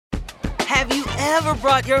Have you ever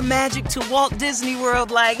brought your magic to Walt Disney World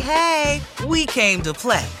like, hey, we came to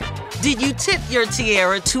play? Did you tip your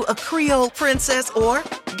tiara to a Creole princess or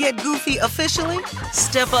get goofy officially?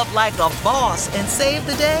 Step up like a boss and save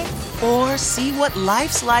the day? Or see what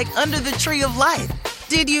life's like under the tree of life?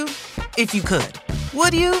 Did you? If you could.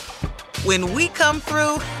 Would you? When we come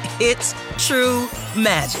through, it's true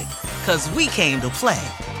magic. 'Cause we came to play.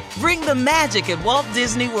 Bring the magic at Walt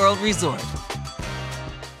Disney World Resort.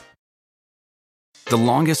 The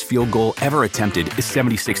longest field goal ever attempted is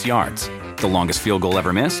 76 yards. The longest field goal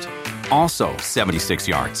ever missed? Also 76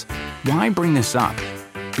 yards. Why bring this up?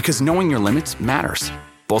 Because knowing your limits matters,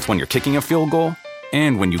 both when you're kicking a field goal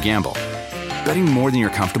and when you gamble. Betting more than you're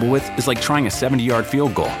comfortable with is like trying a 70-yard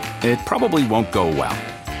field goal. It probably won't go well.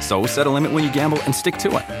 So set a limit when you gamble and stick to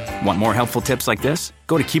it. Want more helpful tips like this?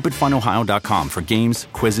 Go to keepitfunohio.com for games,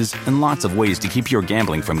 quizzes, and lots of ways to keep your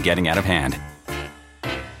gambling from getting out of hand.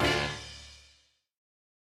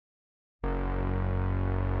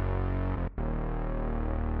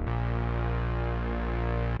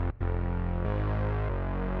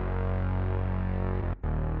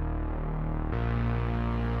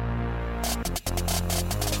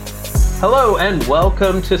 Hello and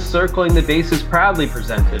welcome to Circling the Bases, proudly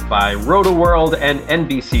presented by Roto-World and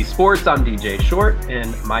NBC Sports. I'm DJ Short,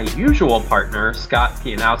 and my usual partner, Scott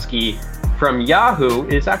Pianowski from Yahoo,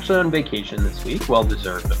 is actually on vacation this week.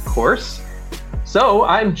 Well-deserved, of course. So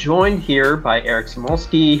I'm joined here by Eric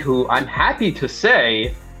Smolsky, who I'm happy to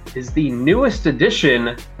say is the newest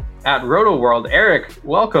addition at Roto-World. Eric,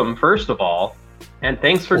 welcome, first of all, and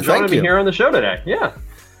thanks for joining me here on the show today. Yeah.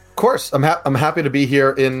 Of course, I'm happy to be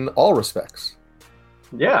here in all respects.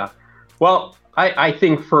 Yeah. Well, I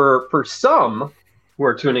think for some who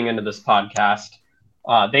are tuning into this podcast,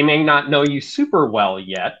 they may not know you super well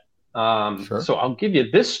yet. Sure. So I'll give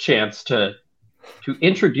you this chance to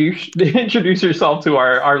introduce yourself to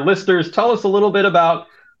our listeners. Tell us a little bit about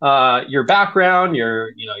your background,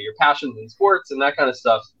 your passions in sports, and that kind of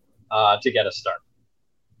stuff to get us started.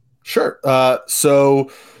 Sure.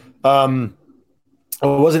 I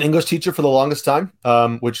was an English teacher for the longest time,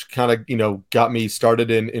 which kind of, got me started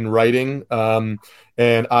in writing. And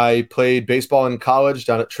I played baseball in college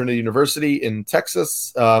down at Trinity University in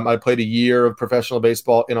Texas. I played a year of professional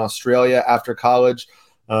baseball in Australia after college,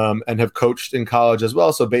 and have coached in college as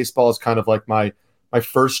well. So baseball is kind of like my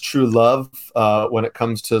first true love when it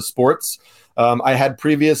comes to sports. I had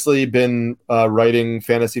previously been writing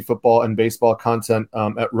fantasy football and baseball content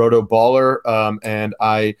at Roto Baller, and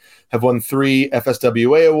I have won 3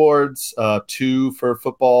 FSWA awards, 2 for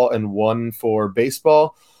football and 1 for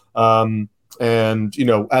baseball. And,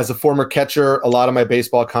 as a former catcher, a lot of my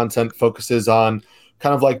baseball content focuses on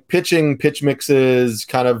kind of like pitching, pitch mixes,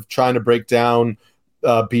 kind of trying to break down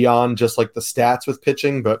beyond just like the stats with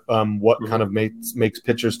pitching, but what kind of makes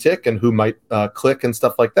pitchers tick and who might click and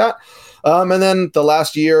stuff like that. And then the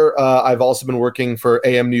last year, I've also been working for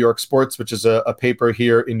AM New York Sports, which is a paper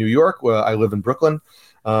here in New York, where I live in Brooklyn.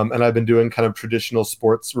 And I've been doing kind of traditional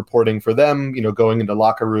sports reporting for them, going into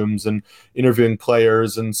locker rooms and interviewing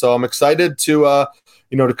players. And so I'm excited to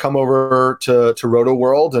come over to Roto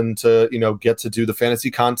World and to, get to do the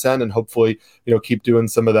fantasy content and hopefully, keep doing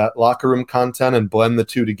some of that locker room content and blend the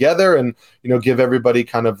two together and, give everybody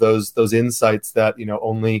kind of those insights that,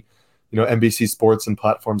 only, NBC Sports and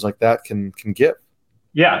platforms like that can give.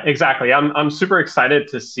 Yeah, exactly. I'm super excited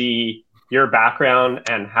to see your background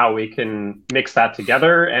and how we can mix that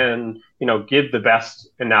together and, give the best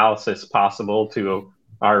analysis possible to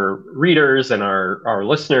our readers and our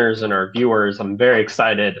listeners and our viewers. I'm very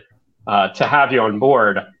excited to have you on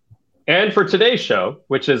board. And for today's show,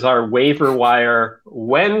 which is our Waiver Wire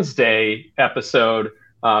Wednesday episode,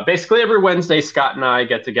 basically every Wednesday, Scott and I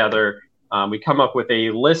get together. We come up with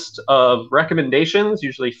a list of recommendations,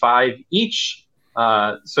 usually 5 each.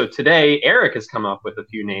 So today, Eric has come up with a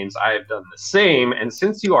few names. I have done the same. And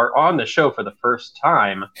since you are on the show for the first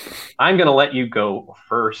time, I'm going to let you go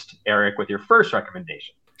first, Eric, with your first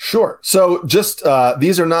recommendation. Sure. So just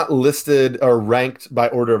these are not listed or ranked by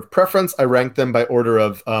order of preference. I rank them by order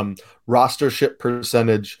of rostership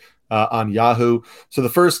percentage on Yahoo. So the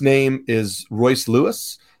first name is Royce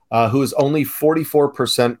Lewis, who is only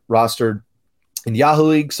 44% rostered in Yahoo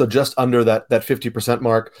League, so just under that 50%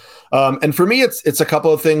 mark. And for me, it's a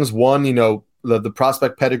couple of things. One, the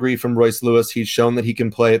prospect pedigree from Royce Lewis. He's shown that he can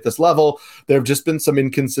play at this level. There have just been some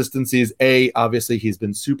inconsistencies. Obviously, he's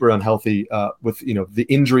been super unhealthy with the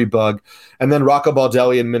injury bug. And then Rocco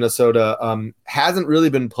Baldelli in Minnesota hasn't really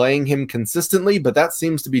been playing him consistently, but that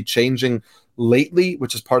seems to be changing lately,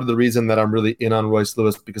 which is part of the reason that I'm really in on Royce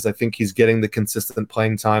Lewis, because I think he's getting the consistent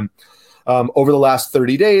playing time. Over the last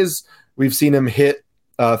 30 days, We've seen him hit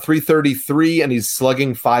 333 and he's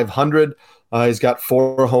slugging 500. He's got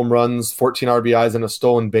 4 home runs, 14 RBIs, and a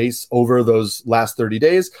stolen base over those last 30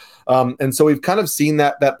 days. And so we've kind of seen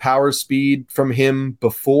that power speed from him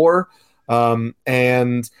before.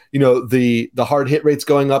 And, the hard hit rate's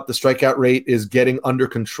going up. The strikeout rate is getting under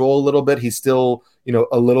control a little bit. He's still,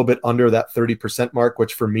 a little bit under that 30% mark,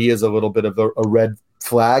 which for me is a little bit of a red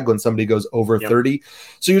flag when somebody goes over 30.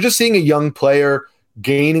 So you're just seeing a young player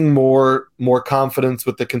gaining more confidence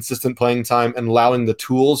with the consistent playing time and allowing the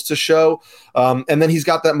tools to show. And then he's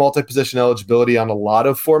got that multi-position eligibility on a lot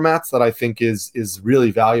of formats that I think is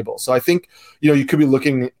really valuable. So I think, you could be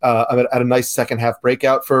looking at a nice second half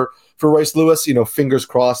breakout for Royce Lewis, fingers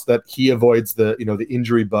crossed that he avoids the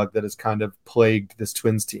injury bug that has kind of plagued this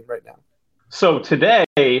Twins team right now. So today,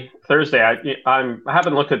 Thursday, I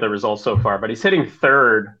haven't looked at the results so far, but he's hitting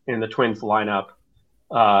third in the Twins lineup.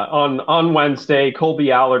 On Wednesday,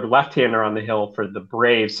 Colby Allard, left-hander on the hill for the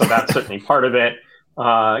Braves, so that's certainly part of it.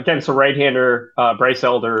 Against a right-hander, Bryce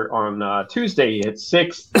Elder on Tuesday, he hit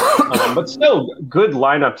sixth, but still good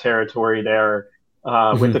lineup territory there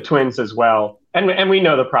with the Twins as well. And we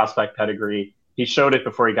know the prospect pedigree. He showed it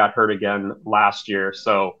before he got hurt again last year.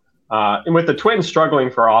 So and with the Twins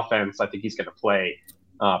struggling for offense, I think he's going to play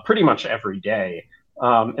pretty much every day.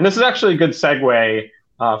 And this is actually a good segue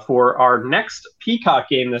for our next Peacock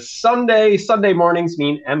game this Sunday. Sunday mornings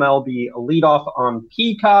mean MLB leadoff on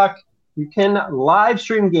Peacock. You can live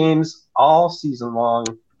stream games all season long.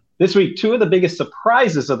 This week, 2 of the biggest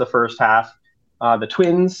surprises of the first half, the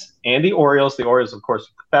Twins and the Orioles. The Orioles, of course,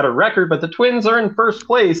 better record, but the Twins are in first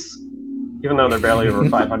place, even though they're barely over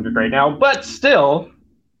 500 right now. But still,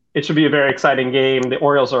 it should be a very exciting game. The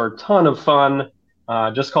Orioles are a ton of fun.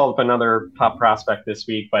 Just called up another top prospect this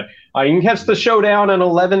week. But you can catch the showdown at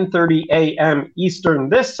 11:30 a.m. Eastern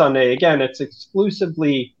this Sunday. Again, it's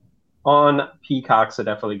exclusively on Peacock, so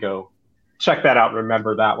definitely go check that out.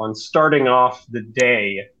 Remember that one. Starting off the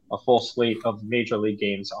day, a full slate of Major League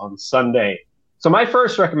games on Sunday. So my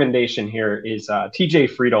first recommendation here is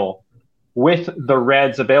TJ Friedl with the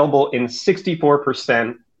Reds, available in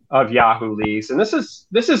 64% of Yahoo leagues. And this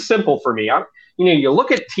is simple for me. You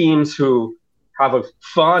look at teams who have a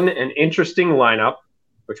fun and interesting lineup,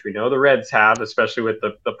 which we know the Reds have, especially with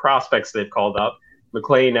the prospects they've called up.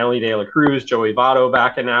 McClain, Ellie De La Cruz, Joey Votto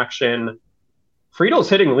back in action. Friedl's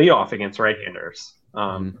hitting leadoff against right-handers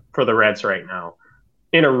for the Reds right now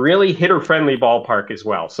in a really hitter-friendly ballpark as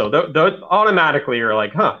well. So automatically you're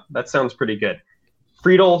like, that sounds pretty good.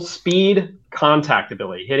 Friedl, speed, contact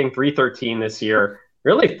ability, hitting 313 this year,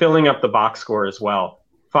 really filling up the box score as well.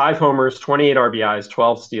 5 homers, 28 RBIs,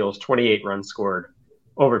 12 steals, 28 runs scored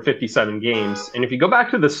over 57 games. And if you go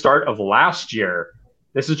back to the start of last year,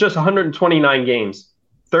 this is just 129 games,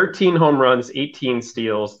 13 home runs, 18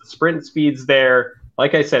 steals. The sprint speed's there.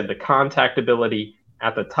 Like I said, the contact ability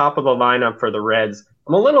at the top of the lineup for the Reds.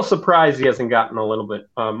 I'm a little surprised he hasn't gotten a little bit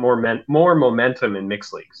more momentum in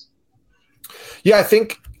mixed leagues. Yeah, I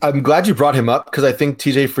think I'm glad you brought him up because I think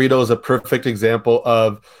TJ Friedl is a perfect example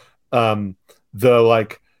of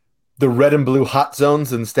the red and blue hot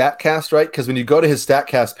zones in StatCast, right? Because when you go to his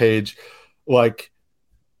StatCast page,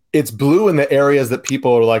 it's blue in the areas that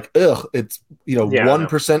people are like, ugh, it's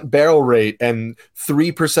 1% barrel rate and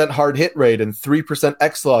 3% hard hit rate and 3%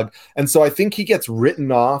 X slug. And so I think he gets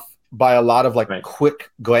written off by a lot of quick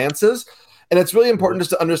glances. And it's really important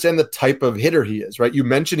just to understand the type of hitter he is, right? You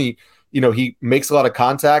mentioned he makes a lot of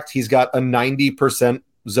contact. He's got a 90%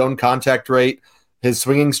 zone contact rate. His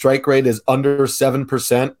swinging strike rate is under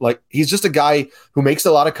 7%. He's just a guy who makes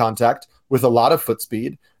a lot of contact with a lot of foot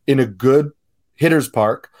speed in a good hitter's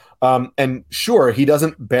park. And sure, he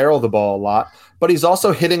doesn't barrel the ball a lot, but he's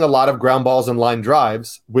also hitting a lot of ground balls and line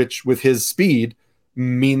drives, which with his speed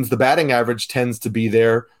means the batting average tends to be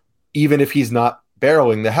there, even if he's not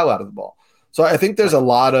barreling the hell out of the ball. So I think there's a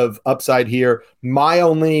lot of upside here. My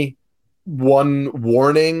only one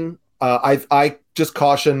warning, I just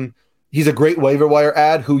caution, he's a great waiver wire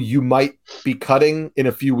ad who you might be cutting in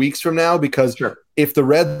a few weeks from now, because if the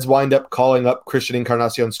Reds wind up calling up Christian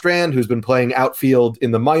Encarnacion Strand, who's been playing outfield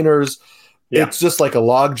in the minors, it's just like a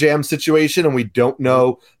logjam situation, and we don't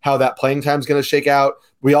know how that playing time is going to shake out.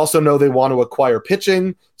 We also know they want to acquire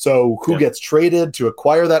pitching, so who gets traded to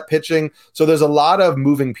acquire that pitching? So there's a lot of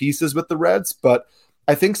moving pieces with the Reds, but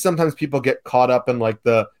I think sometimes people get caught up in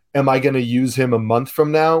am I going to use him a month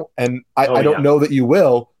from now? And I don't know that you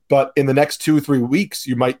will, but in the next 2-3 weeks,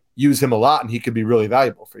 you might use him a lot, and he could be really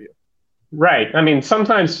valuable for you. Right. I mean,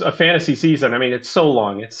 sometimes a fantasy season, it's so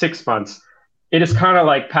long. It's 6 months. It is kind of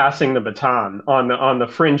like passing the baton on the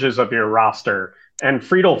fringes of your roster, and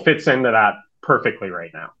Friedl fits into that perfectly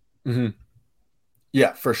right now. Mm-hmm.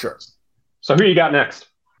 Yeah, for sure. So who you got next?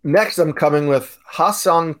 Next, I'm coming with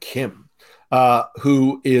Ha-Seong Kim,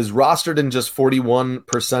 who is rostered in just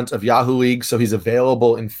 41% of Yahoo leagues. So he's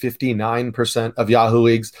available in 59% of Yahoo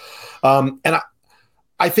leagues. And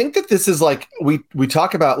I think that this is like, we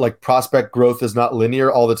talk about like prospect growth is not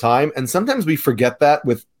linear all the time. And sometimes we forget that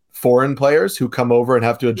with foreign players who come over and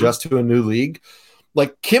have to adjust to a new league.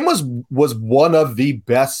 Like Kim was one of the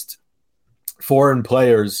best foreign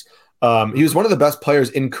players. He was one of the best players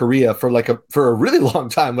in Korea for a really long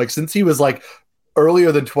time, like since he was like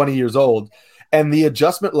earlier than 20 years old. And the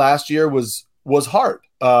adjustment last year was hard.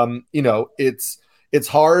 It's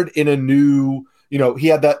hard in a new, he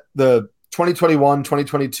had the 2021,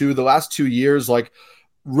 2022, the last 2 years, like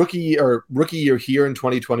rookie year here in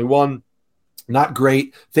 2021, not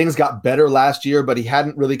great. Things got better last year, but he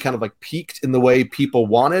hadn't really kind of like peaked in the way people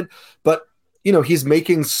wanted. But, he's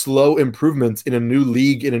making slow improvements in a new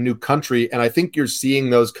league, in a new country. And I think you're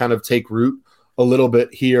seeing those kind of take root a little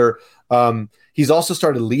bit here. He's also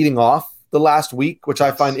started leading off the last week, which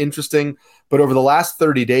I find interesting. But over the last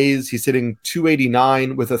 30 days, he's hitting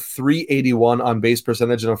 .289 with a .381 on base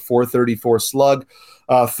percentage and a .434 slug,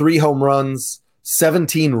 3 home runs,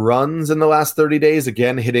 17 runs in the last 30 days,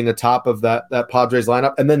 again, hitting atop of that Padres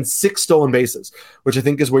lineup, and then 6 stolen bases, which I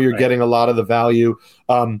think is where you're getting a lot of the value.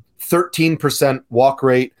 13% walk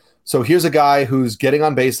rate. So here's a guy who's getting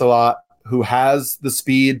on base a lot, who has the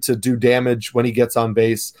speed to do damage when he gets on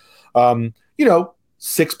base.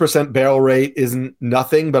 6% barrel rate isn't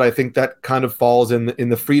nothing, but I think that kind of falls in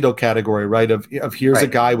the Friedl category, right? Of here's a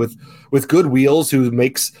guy with good wheels who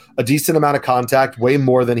makes a decent amount of contact, way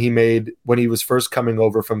more than he made when he was first coming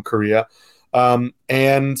over from Korea,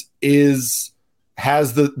 and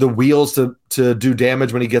has the wheels to do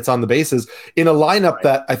damage when he gets on the bases in a lineup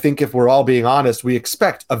that I think, if we're all being honest, we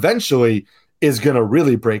expect eventually is going to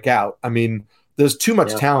really break out. I mean, there's too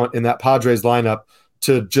much talent in that Padres lineup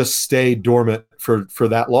to just stay dormant for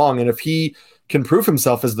that long. And if he can prove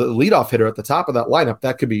himself as the leadoff hitter at the top of that lineup,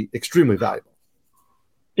 that could be extremely valuable.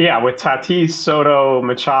 Yeah, with Tatis, Soto,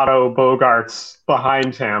 Machado, Bogarts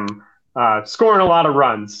behind him, scoring a lot of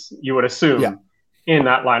runs, you would assume, in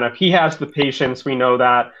that lineup. He has the patience. We know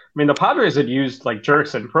that. I mean, the Padres had used like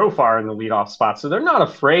Jerks and Profar in the leadoff spot, so they're not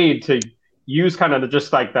afraid to use kind of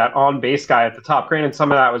just like that on-base guy at the top. Granted,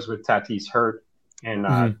 some of that was with Tatis hurt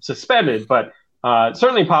and suspended, but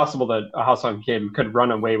certainly possible that Ha-Seong Kim could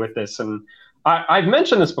run away with this. And I've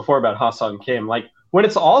mentioned this before about Ha-Seong Kim. Like, when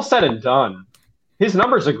it's all said and done, his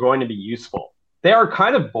numbers are going to be useful. They are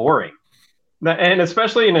kind of boring. And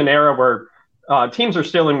especially in an era where teams are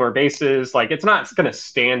stealing more bases, like it's not going to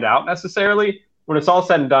stand out necessarily. When it's all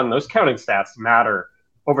said and done, those counting stats matter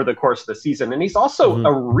over the course of the season. And he's also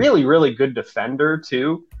a really, really good defender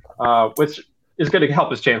too, which is going to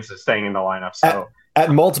help his chances of staying in the lineup. So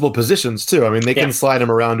at multiple positions too. I mean, they can slide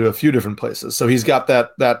him around to a few different places. So he's got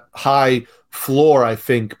that high floor, I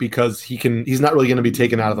think, because he's not really going to be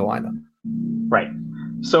taken out of the lineup. Right.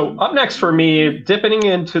 So up next for me, dipping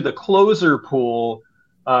into the closer pool,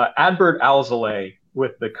 Adbert Alzolay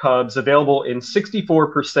with the Cubs, available in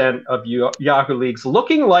 64% of Yahoo leagues,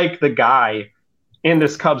 looking like the guy in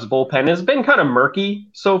this Cubs bullpen. Has been kind of murky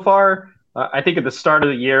so far. I think at the start of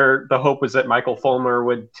the year, the hope was that Maikel Fulmer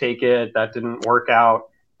would take it. That didn't work out.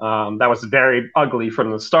 That was very ugly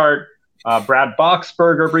from the start. Brad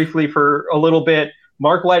Boxberger briefly for a little bit.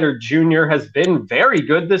 Mark Leiter Jr. has been very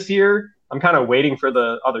good this year. I'm kind of waiting for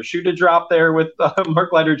the other shoe to drop there with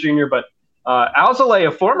Mark Leiter Jr. But Alzolay,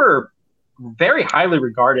 a former very highly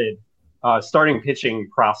regarded starting pitching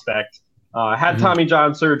prospect, had Tommy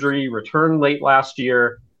John surgery, returned late last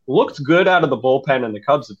year. Looked good out of the bullpen, and the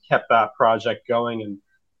Cubs have kept that project going. And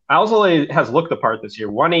Alzolay has looked the part this year.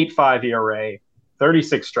 1.85 ERA,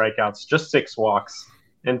 36 strikeouts, just 6 walks,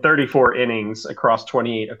 and 34 innings across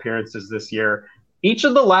 28 appearances this year. Each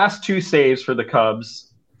of the last 2 saves for the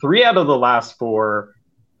Cubs, 3 out of the last 4.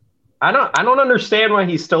 I don't understand why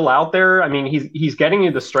he's still out there. I mean, he's getting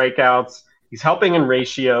you the strikeouts. He's helping in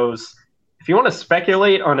ratios. If you want to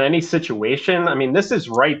speculate on any situation, I mean, this is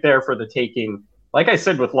right there for the taking. Like I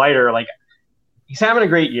said with Leiter, like, he's having a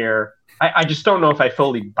great year. I just don't know if I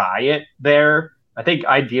fully buy it there. I think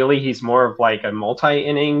ideally he's more of like a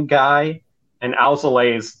multi-inning guy, and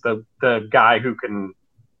Alzolay is the guy who can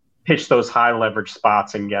pitch those high leverage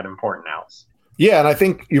spots and get important outs. Yeah, and I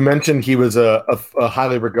think you mentioned he was a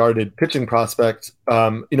highly regarded pitching prospect.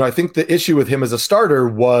 I think the issue with him as a starter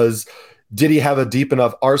was, did he have a deep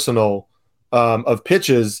enough arsenal of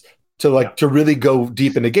pitches to really go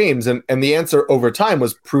deep into games? And the answer over time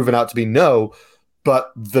was proven out to be no.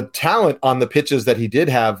 but the talent on the pitches that he did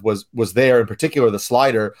have was there, in particular the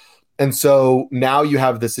slider. And so now you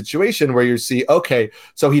have this situation where you see, okay,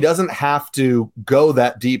 so he doesn't have to go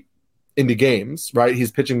that deep into games, right?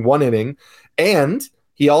 He's pitching 1 inning, and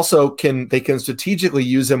he also they can strategically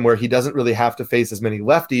use him where he doesn't really have to face as many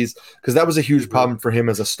lefties, because that was a huge problem for him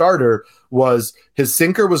as a starter. Was his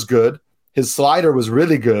sinker was good, his slider was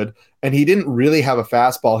really good, and he didn't really have a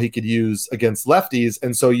fastball he could use against lefties.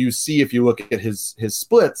 And so you see, if you look at his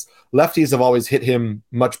splits, lefties have always hit him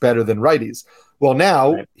much better than righties. Well,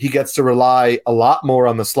 now he gets to rely a lot more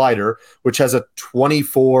on the slider, which has a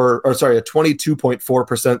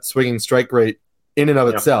 22.4% swinging strike rate in and of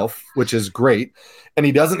itself, which is great. And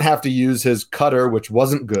he doesn't have to use his cutter, which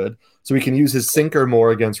wasn't good. So he can use his sinker more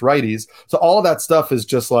against righties. So all of that stuff is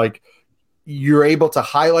just like, you're able to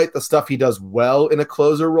highlight the stuff he does well in a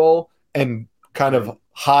closer role and kind of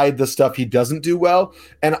hide the stuff he doesn't do well.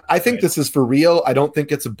 And I think this is for real. I don't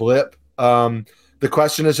think it's a blip. The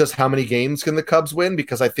question is just how many games can the Cubs win,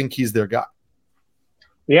 because I think he's their guy.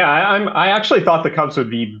 Yeah, I actually thought the Cubs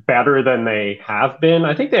would be better than they have been.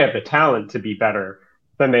 I think they have the talent to be better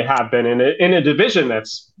than they have been in a division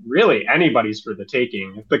that's really anybody's for the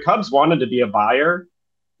taking. If the Cubs wanted to be a buyer,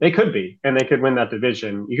 they could be, and they could win that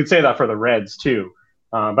division. You could say that for the Reds too.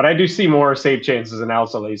 But I do see more save chances in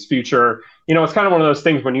Alzolay's future. It's kind of one of those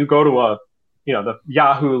things when you go to the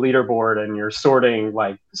Yahoo leaderboard and you're sorting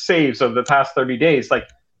like saves of the past 30 days, like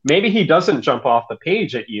maybe he doesn't jump off the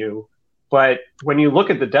page at you, but when you look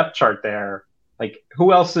at the depth chart there, like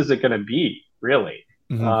who else is it going to be really?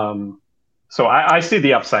 Mm-hmm. So I see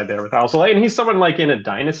the upside there with Alzolay, and he's someone like in a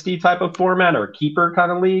dynasty type of format or keeper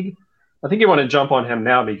kind of league. I think you want to jump on him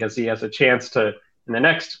now because he has a chance to, in the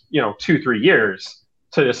next, 2-3 years,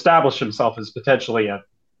 to establish himself as potentially a,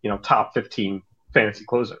 top 15 fantasy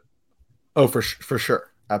closer. Oh, for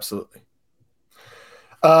sure. Absolutely.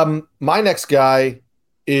 My next guy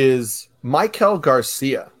is Maikel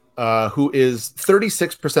Garcia, who is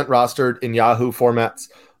 36% rostered in Yahoo formats.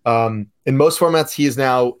 In most formats, he is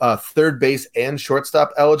now third base and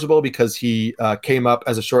shortstop eligible because he came up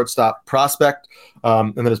as a shortstop prospect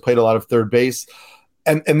and then has played a lot of third base.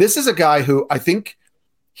 And this is a guy who I think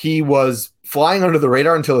he was flying under the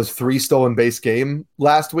radar until his 3 stolen base game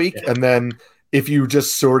last week. Yeah. And then if you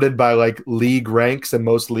just sorted by like league ranks in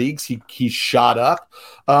most leagues, he shot up.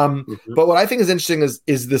 But what I think is interesting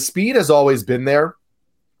is the speed has always been there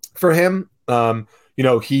for him.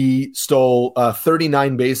 He stole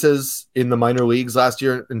 39 bases in the minor leagues last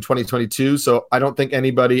year in 2022. So I don't think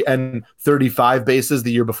anybody, and 35 bases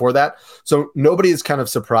the year before that. So nobody is kind of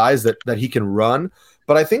surprised that he can run.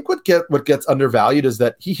 But I think what gets undervalued is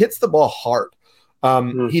that he hits the ball hard.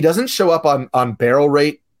 He doesn't show up on barrel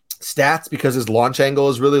rate stats because his launch angle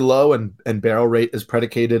is really low and barrel rate is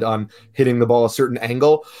predicated on hitting the ball a certain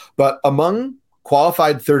angle. But among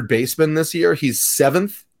qualified third basemen this year, he's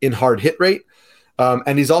 7th in hard hit rate.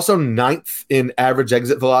 And he's also 9th in average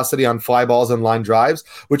exit velocity on fly balls and line drives,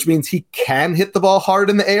 which means he can hit the ball hard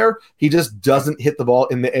in the air. He just doesn't hit the ball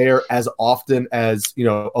in the air as often as,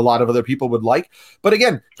 a lot of other people would like. But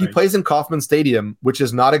again, he plays in Kauffman Stadium, which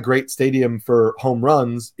is not a great stadium for home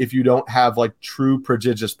runs if you don't have like true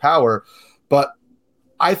prodigious power. But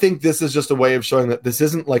I think this is just a way of showing that this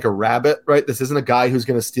isn't like a rabbit, right? This isn't a guy who's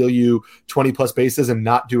going to steal you 20 plus bases and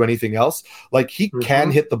not do anything else. Like he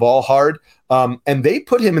can hit the ball hard. And they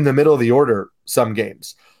put him in the middle of the order some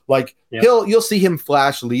games. Like you'll see him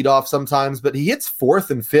flash leadoff sometimes, but he hits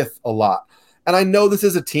 4th and 5th a lot. And I know this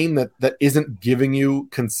is a team that isn't giving you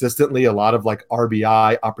consistently a lot of like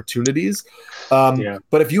RBI opportunities.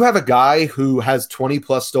 But if you have a guy who has 20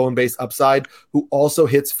 plus stolen base upside, who also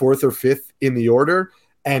hits 4th or 5th in the order,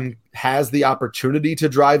 and has the opportunity to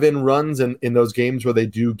drive in runs in those games where they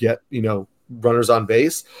do get, runners on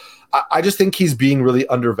base, I just think he's being really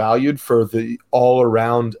undervalued for the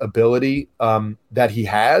all-around ability that he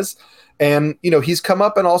has. And, he's come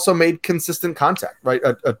up and also made consistent contact, right?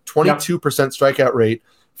 A 22% strikeout rate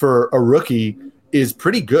for a rookie is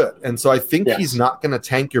pretty good. And so I think he's not going to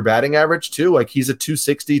tank your batting average too. Like he's a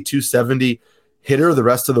 260, 270 hitter the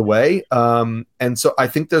rest of the way. And so I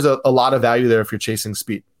think there's a lot of value there if you're chasing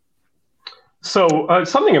speed. So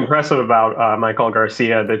something impressive about Maikel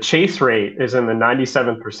Garcia, the chase rate is in the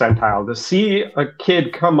 97th percentile. To see a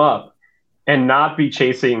kid come up and not be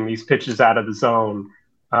chasing these pitches out of the zone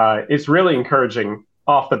is really encouraging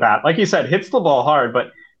off the bat. Like you said, hits the ball hard,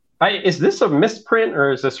 but is this a misprint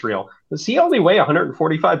or is this real? Does he only weigh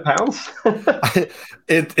 145 pounds?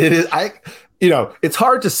 It is. It's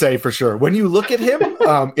hard to say for sure. When you look at him,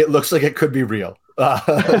 it looks like it could be real.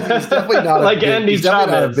 He's definitely not like Andy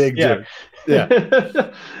Chavez. Not a big dude. Yeah.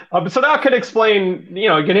 So that could explain, you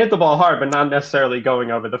can hit the ball hard, but not necessarily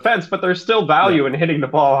going over the fence. But there's still value in hitting the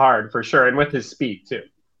ball hard for sure, and with his speed too.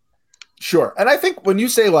 Sure. And I think when you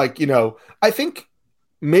say I think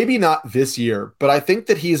maybe not this year, but I think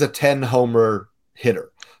that he's a 10 homer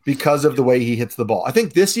hitter because of the way he hits the ball. I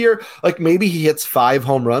think this year, maybe he hits 5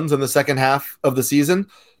 home runs in the second half of the season.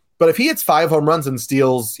 But if he hits 5 home runs and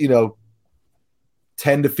steals,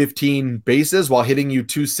 10 to 15 bases while hitting you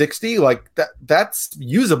 260, that's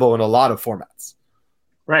usable in a lot of formats.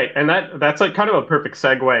 Right. And that's kind of a perfect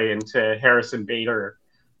segue into Harrison Bader.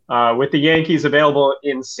 With the Yankees available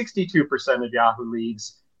in 62% of Yahoo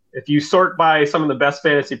leagues, if you sort by some of the best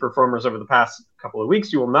fantasy performers over the past couple of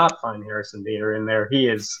weeks, you will not find Harrison Bader in there. He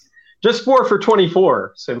is just 4 for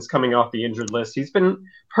 24 since coming off the injured list. He's been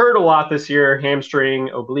hurt a lot this year, hamstring,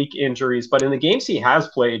 oblique injuries, but in the games he has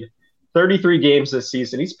played, 33 games this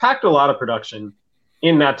season, he's packed a lot of production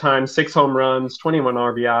in that time. 6 home runs, 21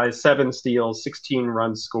 RBIs, 7 steals, 16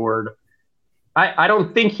 runs scored. I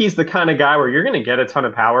don't think he's the kind of guy where you're going to get a ton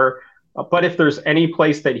of power, but if there's any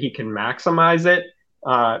place that he can maximize it,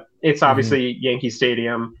 it's obviously Yankee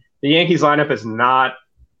Stadium. The Yankees lineup is not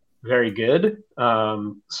very good.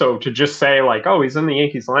 So to just say he's in the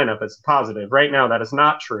Yankees lineup, it's positive. Right now, that is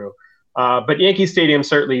not true. But Yankee Stadium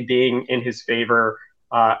certainly being in his favor.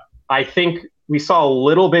 I think we saw a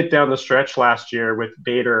little bit down the stretch last year with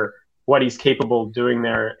Bader, what he's capable of doing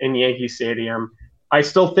there in Yankee Stadium. I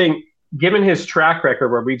still think, given his track record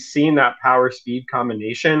where we've seen that power speed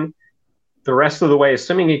combination, the rest of the way,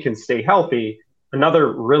 assuming he can stay healthy,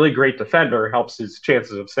 another really great defender helps his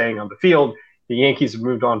chances of staying on the field. The Yankees have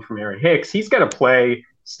moved on from Aaron Hicks. He's going to play.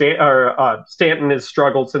 Stanton has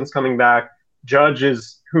struggled since coming back. Judge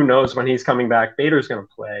is, who knows when he's coming back. Bader's going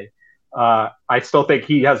to play. I still think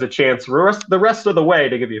he has a chance the rest of the way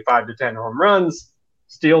to give you 5 to 10 home runs,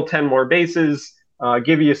 steal 10 more bases,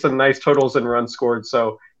 give you some nice totals and runs scored.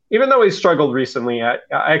 So even though he's struggled recently, I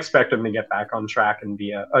expect him to get back on track and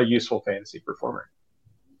be a useful fantasy performer.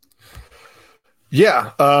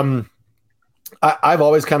 Yeah. I've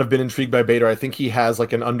always kind of been intrigued by Bader. I think he has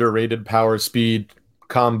an underrated power speed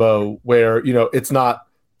combo where, it's not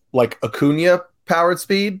like Acuna powered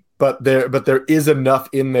speed, but there is enough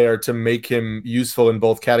in there to make him useful in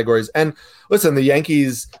both categories. And listen, the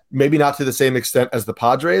Yankees, maybe not to the same extent as the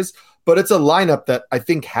Padres, but it's a lineup that I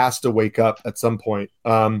think has to wake up at some point.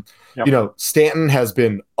 Stanton has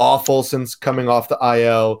been awful since coming off the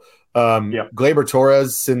IL. Gleyber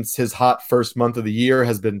Torres, since his hot first month of the year,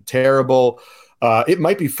 has been terrible. It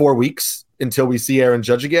might be 4 weeks until we see Aaron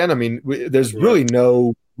Judge again. I mean, there's really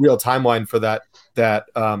no real timeline for that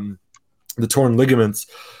the torn ligaments.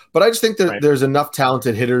 But I just think that there's enough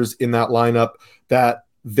talented hitters in that lineup that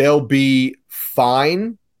they'll be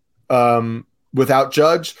fine without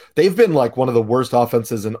Judge. They've been one of the worst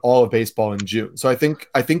offenses in all of baseball in June. So I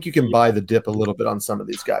think you can buy the dip a little bit on some of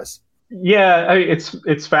these guys. Yeah,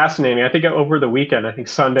 it's fascinating. I think over the weekend,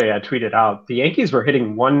 Sunday, I tweeted out the Yankees were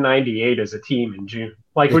hitting 198 as a team in June,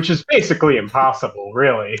 which is basically impossible,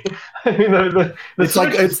 really. I mean, it's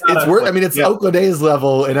worth. I mean, it's Oakland A's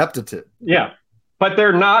level ineptitude. Yeah, but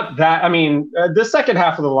they're not that. I mean, the second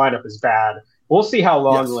half of the lineup is bad. We'll see how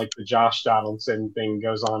long the Josh Donaldson thing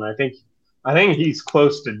goes on. I think he's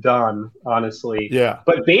close to done, honestly. Yeah.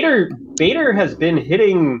 But Bader has been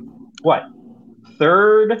hitting what?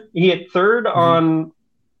 Third. He hit third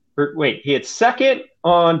he hit second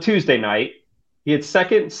on Tuesday night. He hit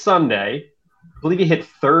second Sunday. I believe he hit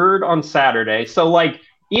third on Saturday. So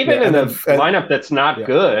even in a lineup that's not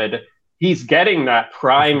good, he's getting that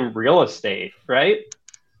prime real estate, right?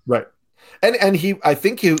 Right. And I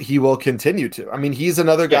think he will continue to. I mean, he's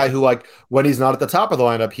another guy who when he's not at the top of the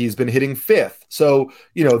lineup, he's been hitting fifth. So,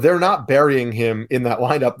 they're not burying him in that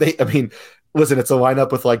lineup. Listen, it's a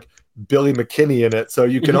lineup with Billy McKinney in it, so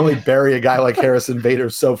you can only bury a guy like Harrison Bader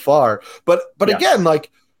so far. But again,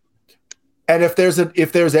 and if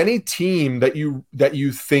there's any team that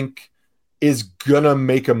you think is gonna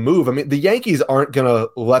make a move, I mean, the Yankees aren't gonna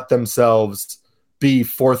let themselves be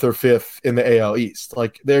fourth or fifth in the AL East.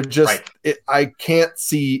 They're just, I can't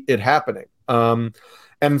see it happening. And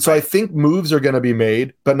so I think moves are going to be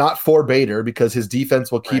made, but not for Bader because his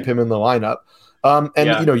defense will keep him in the lineup.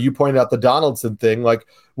 You pointed out the Donaldson thing.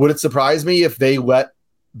 Would it surprise me if they let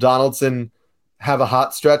Donaldson have a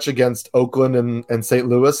hot stretch against Oakland and St.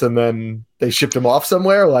 Louis and then they shipped him off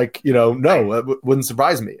somewhere? No, it wouldn't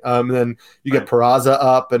surprise me. And then you get Peraza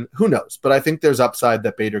up and who knows? But I think there's upside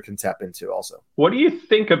that Bader can tap into also. What do you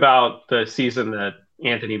think about the season that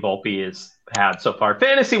Anthony Volpe has had so far?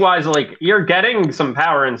 Fantasy-wise, you're getting some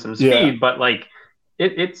power and some speed, but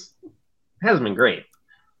it hasn't been great.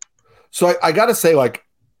 So I got to say, like,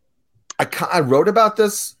 I wrote about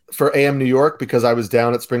this for AM New York because I was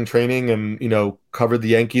down at spring training and, covered the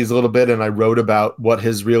Yankees a little bit. And I wrote about what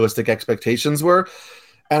his realistic expectations were.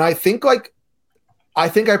 And I think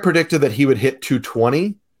I predicted that he would hit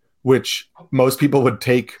 220, which most people would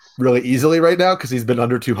take really easily right now because he's been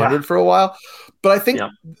under 200 for a while. But I think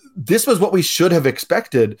this was what we should have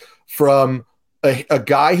expected from a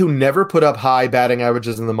guy who never put up high batting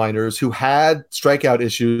averages in the minors, who had strikeout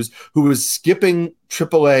issues, who was skipping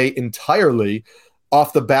AAA entirely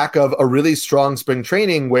off the back of a really strong spring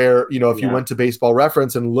training where, if you went to Baseball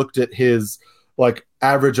Reference and looked at his like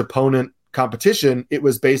average opponent competition, it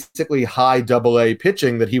was basically high AA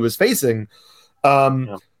pitching that he was facing.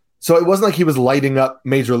 So it wasn't like he was lighting up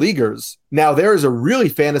major leaguers. Now there is a really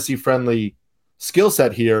fantasy friendly skill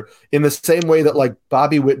set here in the same way that like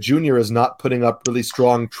Bobby Witt Jr. is not putting up really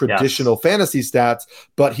strong traditional fantasy stats,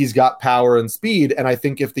 but he's got power and speed. And I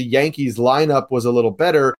think if the Yankees lineup was a little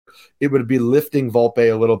better, it would be lifting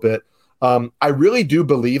Volpe a little bit. I really do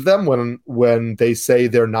believe them when they say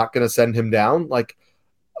they're not going to send him down. Like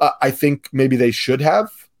I think maybe they should have,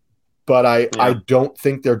 but I don't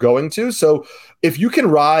think they're going to. So if you can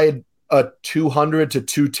ride a 200 to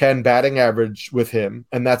 210 batting average with him,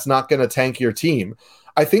 and that's not going to tank your team,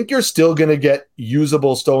 I think you're still going to get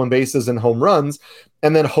usable stolen bases and home runs.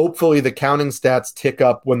 And then hopefully the counting stats tick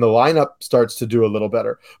up when the lineup starts to do a little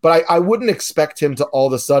better. But I wouldn't expect him to all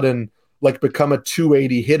of a sudden like become a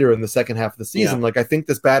 280 hitter in the second half of the season. Like I think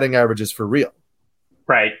this batting average is for real.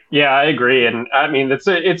 Right. Yeah, I agree. And I mean, it's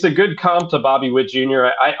a good comp to Bobby Witt Jr.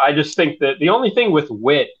 I just think that the only thing with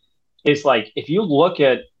Witt is like, if you look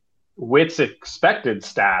at Witt's expected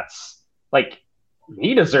stats, like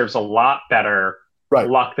he deserves a lot better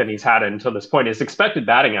luck than he's had until this point. His expected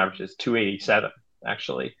batting average is 287,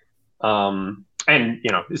 actually. And,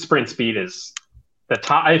 his sprint speed is the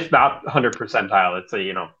top, if not 100 percentile. It's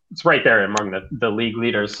it's right there among the league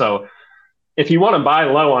leaders. So if you want to buy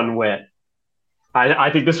low on Witt, I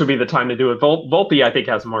think this would be the time to do it. Volpe, I think,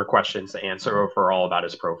 has more questions to answer overall about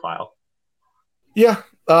his profile. Yeah.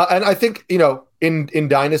 And I think, in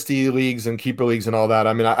dynasty leagues and keeper leagues and all that,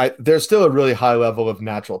 I mean, there's still a really high level of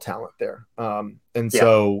natural talent there.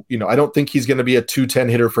 So, I don't think he's going to be a 210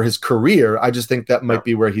 hitter for his career. I just think that might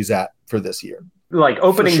be where he's at for this year. Like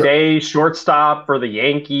opening day, shortstop for the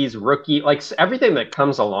Yankees, rookie, like everything that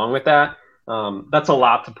comes along with that. That's a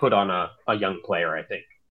lot to put on a young player, I think.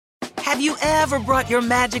 Have you ever brought your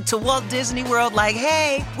magic to Walt Disney World like,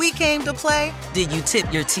 hey, we came to play? Did you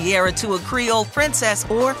tip your tiara to a Creole princess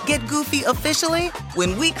or get goofy officially?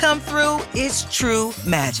 When we come through, it's true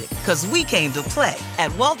magic, because we came to play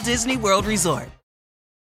at Walt Disney World Resort.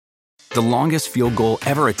 The longest field goal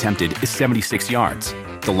ever attempted is 76 yards.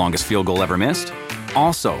 The longest field goal ever missed?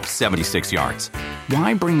 Also 76 yards.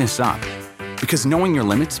 Why bring this up? Because knowing your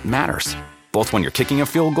limits matters, both when you're kicking a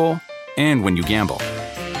field goal and when you gamble.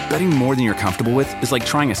 Betting more than you're comfortable with is like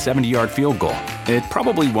trying a 70-yard field goal. It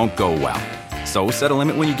probably won't go well. So set a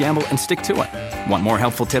limit when you gamble and stick to it. Want more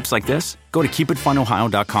helpful tips like this? Go to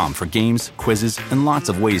keepitfunohio.com for games, quizzes, and lots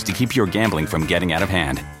of ways to keep your gambling from getting out of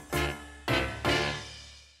hand.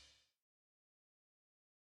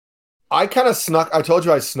 I told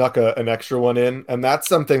you I snuck an extra one in, and that's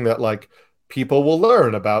something that like people will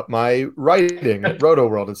learn about my writing at Roto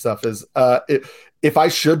World and stuff is if I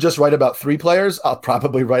should just write about 3 players, I'll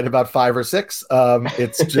probably write about 5 or 6.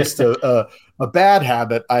 It's just a bad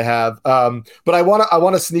habit I have. But I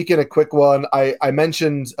want to sneak in a quick one. I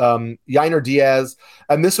mentioned Yainer Diaz,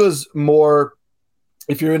 and this was more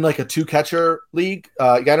if you're in like a 2-catcher league.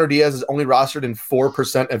 Yainer Diaz is only rostered in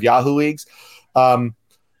 4% of Yahoo leagues.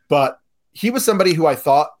 But he was somebody who I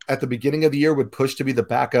thought at the beginning of the year would push to be the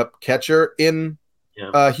backup catcher in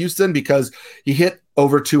Houston because he hit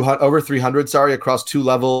over 300, across 2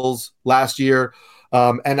 levels last year.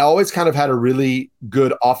 And always kind of had a really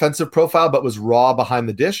good offensive profile, but was raw behind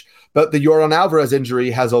the dish. But the Yordan Alvarez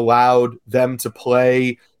injury has allowed them to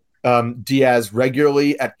play Diaz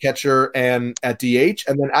regularly at catcher and at DH.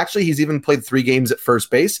 And then actually he's even played 3 games at first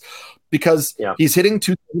base because he's hitting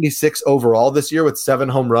 276 overall this year with 7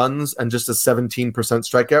 home runs and just a 17%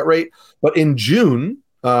 strikeout rate. But in June,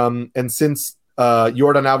 and since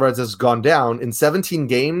Yordan Alvarez has gone down, in 17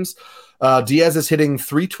 games, Diaz is hitting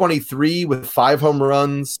 323 with 5 home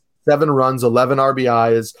runs, 7 runs, 11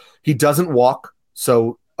 RBIs. He doesn't walk.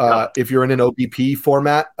 So if you're in an OBP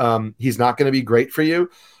format, he's not going to be great for you,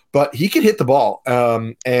 but he can hit the ball.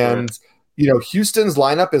 Houston's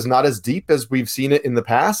lineup is not as deep as we've seen it in the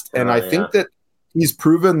past. And I think that he's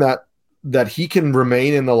proven that that he can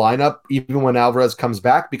remain in the lineup even when Alvarez comes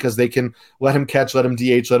back, because they can let him catch, let him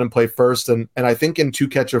DH, let him play first. And I think in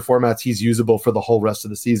 2-catcher formats, he's usable for the whole rest of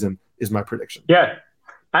the season is my prediction. Yeah,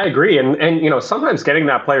 I agree. And sometimes getting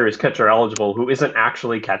that player who's catcher eligible who isn't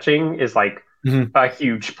actually catching is like a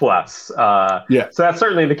huge plus. So that's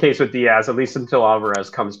certainly the case with Diaz, at least until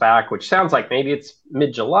Alvarez comes back, which sounds like maybe it's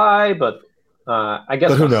mid-July, but I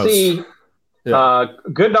guess we'll see. Yeah.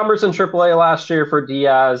 Good numbers in AAA last year for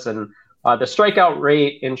Diaz, and the strikeout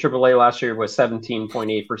rate in AAA last year was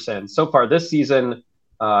 17.8%. So far this season,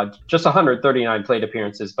 just 139 plate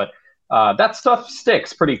appearances, but that stuff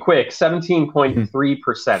sticks pretty quick,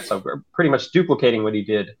 17.3%. So we're pretty much duplicating what he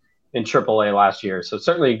did in AAA last year. So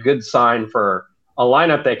certainly a good sign for a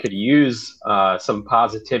lineup that could use some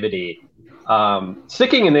positivity.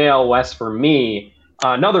 Sticking in the AL West for me,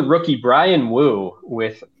 another rookie, Bryan Woo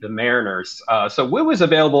with the Mariners. So Woo is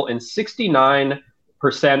available in 69%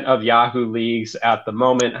 of Yahoo leagues at the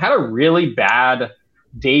moment. Had a really bad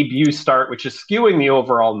debut start, which is skewing the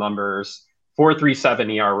overall numbers,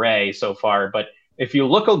 4.37 ERA so far. But if you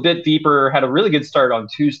look a bit deeper, had a really good start on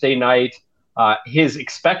Tuesday night. His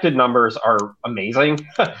expected numbers are amazing.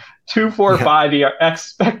 2.45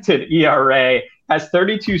 expected ERA, has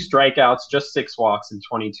 32 strikeouts, just 6 walks in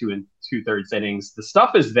 22 and 2/3 innings. The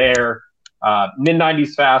stuff is there.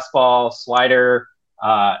 Mid-90s fastball, slider,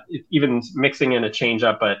 even mixing in a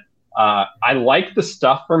changeup. But I like the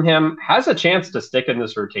stuff from him. Has a chance to stick in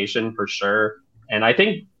this rotation for sure. And I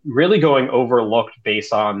think really going overlooked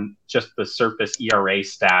based on just the surface ERA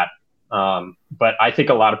stat. But I think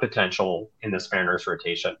a lot of potential in this Mariners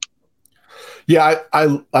rotation. Yeah,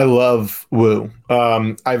 I love Woo.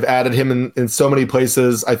 I've added him in so many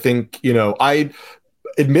places. I think, I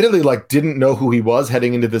admittedly didn't know who he was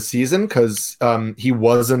heading into the season because he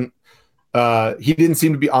didn't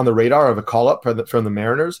seem to be on the radar of a call-up from the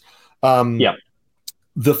Mariners.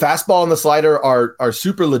 The fastball and the slider are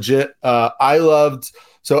super legit. Alex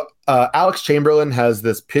Chamberlain has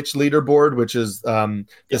this pitch leaderboard, which is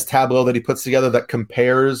this tableau that he puts together that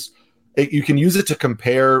compares. You can use it to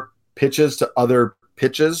compare pitches to other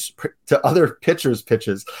pitches to other pitchers'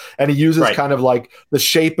 pitches, and he uses kind of like the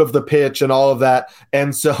shape of the pitch and all of that.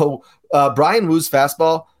 And so Bryan Woo's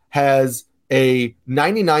fastball has a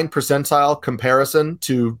 99 percentile comparison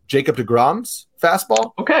to Jacob deGrom's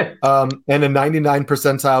fastball. Okay. And a 99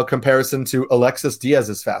 percentile comparison to Alexis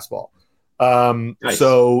Diaz's fastball. Nice.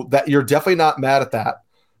 So that you're definitely not mad at that.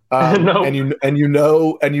 No. And you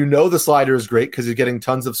know the slider is great because you're getting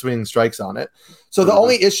tons of swinging strikes on it. So the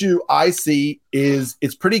only issue I see is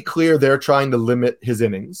it's pretty clear they're trying to limit his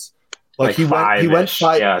innings. He went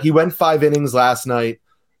 5 innings last night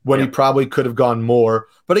when he probably could have gone more.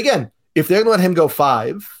 But again, if they're going to let him go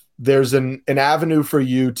 5, there's an avenue for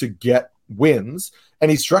you to get wins.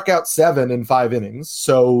 And he struck out 7 in 5 innings,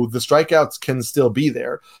 so the strikeouts can still be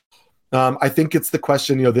there. I think it's the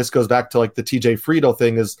question, this goes back to the TJ Friedl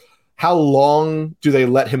thing, is how long do they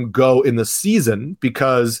let him go in the season?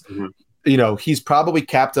 Because, he's probably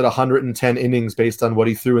capped at 110 innings based on what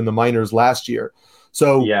he threw in the minors last year.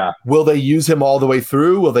 So will they use him all the way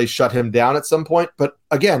through? Will they shut him down at some point? But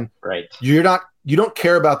again, you don't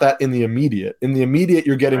care about that in the immediate. In the immediate,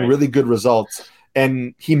 you're getting really good results,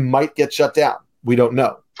 and he might get shut down. We don't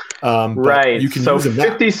know. You can use him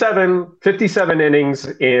 57 innings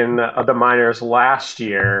in the minors last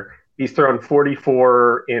year. He's thrown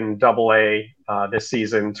 44 in Double-A this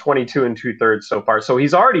season, 22 and 2/3 so far. So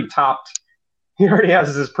he's already topped. He already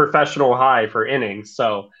has his professional high for innings.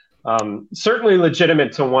 So certainly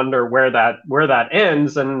legitimate to wonder where that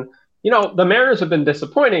ends. And the Mariners have been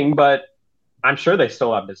disappointing, but I'm sure they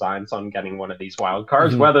still have designs on getting one of these wild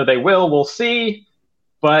cards. Whether they will, we'll see.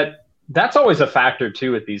 But that's always a factor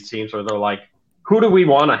too with these teams where they're like, who do we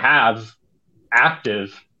want to have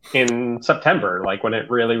active in September, when it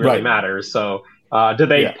really matters? So do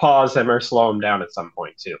they pause him or slow him down at some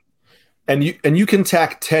point too? And you can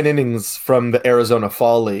tack 10 innings from the Arizona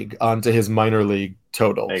Fall League onto his minor league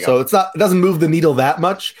total. So it doesn't move the needle that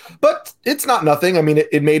much, but it's not nothing. I mean,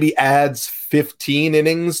 it maybe adds 15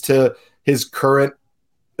 innings to his current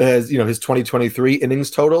his 2023 innings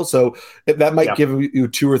total. So that might give you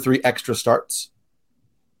 2 or 3 extra starts.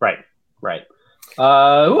 Right.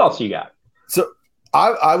 Who else you got? So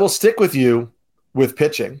I will stick with you with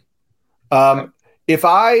pitching. If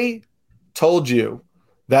I told you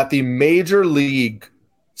that the major league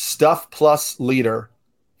stuff plus leader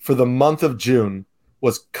for the month of June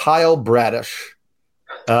was Kyle Bradish,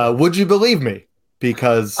 would you believe me?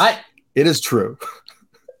 Because it is true.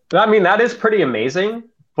 I mean, that is pretty amazing.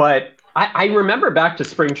 But I remember back to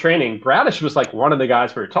spring training, Bradish was like one of the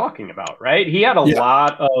guys we were talking about, right? He had a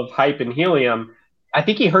lot of hype and helium. I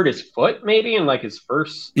think he hurt his foot maybe in like his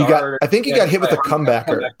first start. I think he got hit with a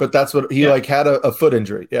comebacker, but that's what he like had a foot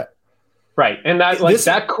injury. Yeah. Right. And that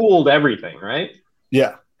that cooled everything, right?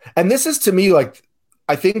 Yeah. And this is to me, like,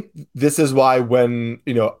 I think this is why when,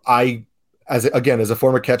 as a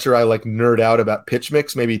former catcher, I like nerd out about pitch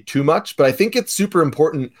mix, maybe too much, but I think it's super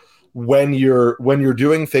important when you're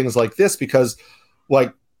doing things like this, because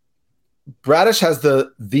like Bradish has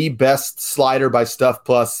the best slider by Stuff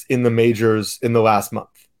Plus in the majors in the last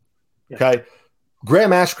month. Okay.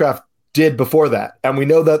 Graham Ashcraft did before that. And we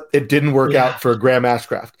know that it didn't work out for Graham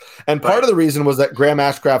Ashcraft. And part of the reason was that Graham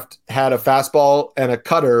Ashcraft had a fastball and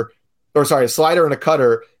a slider and a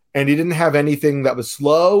cutter, and he didn't have anything that was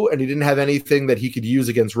slow, and he didn't have anything that he could use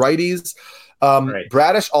against righties.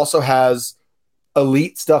 Bradish also has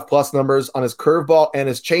elite Stuff Plus numbers on his curveball and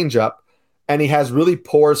his changeup, and he has really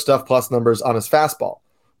poor Stuff Plus numbers on his fastball.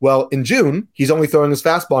 Well, in June, he's only throwing his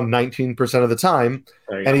fastball 19% of the time,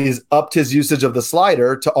 and he's upped his usage of the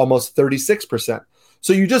slider to almost 36%.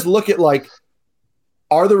 So you just look at, like,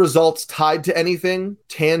 are the results tied to anything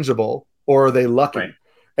tangible, or are they lucky? Right.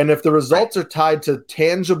 And if the results are tied to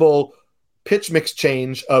tangible pitch mix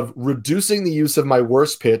change of reducing the use of my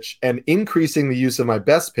worst pitch and increasing the use of my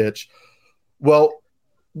best pitch, well,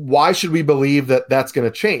 why should we believe that that's going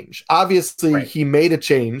to change? Obviously, he made a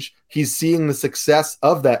change. He's seeing the success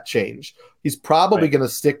of that change. He's probably going to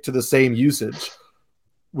stick to the same usage.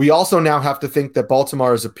 We also now have to think that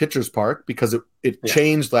Baltimore is a pitcher's park because it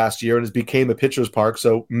changed last year and it became a pitcher's park.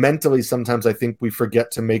 So mentally, sometimes I think we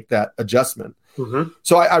forget to make that adjustment. Mm-hmm.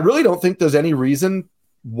 So I really don't think there's any reason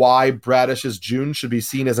why Bradish's June should be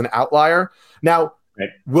seen as an outlier. Now,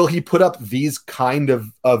 will he put up these kind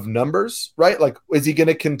of numbers, right? Like, is he going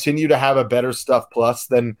to continue to have a better Stuff Plus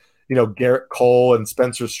than, Garrett Cole and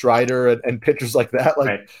Spencer Strider and pitchers like that?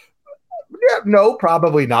 Like, no,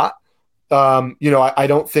 probably not. I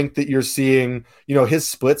don't think that you're seeing, his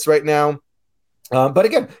splits right now. But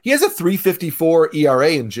again, he has a 3.54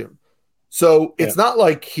 ERA in June. So it's not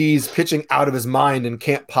like he's pitching out of his mind and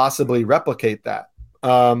can't possibly replicate that.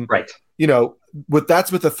 That's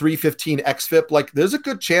with a 3.15 xFIP. Like, there's a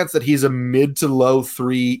good chance that he's a mid to low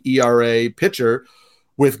 3 ERA pitcher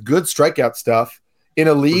with good strikeout stuff in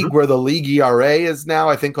a league where the league ERA is now,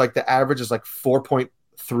 I think, like the average is like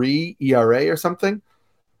 4.3 ERA or something.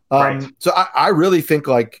 So I really think,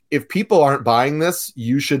 like, if people aren't buying this,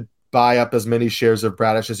 you should buy up as many shares of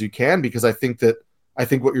Bradish as you can, because I think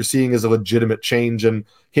what you're seeing is a legitimate change and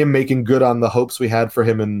him making good on the hopes we had for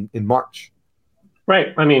him in March.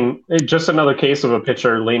 Right. I mean, just another case of a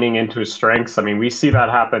pitcher leaning into his strengths. I mean, we see that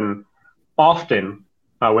happen often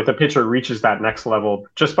with a pitcher reaches that next level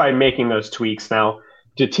just by making those tweaks. Now,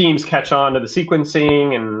 do teams catch on to the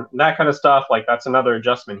sequencing and that kind of stuff? Like, that's another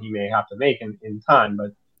adjustment he may have to make in time.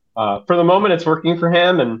 But for the moment, it's working for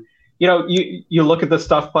him. And, you look at the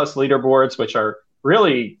Stuff Plus leaderboards, which are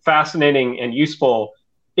really fascinating and useful.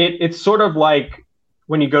 It's sort of like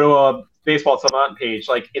when you go to a Baseball Savant page,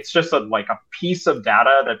 like, it's just a piece of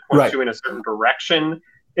data that points you in a certain direction.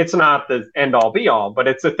 It's not the end all be all, but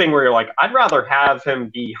it's a thing where you're like, I'd rather have him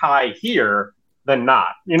be high here than not.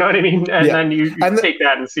 You know what I mean? And then you take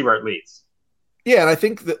that and see where it leads. Yeah. And I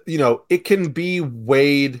think that, it can be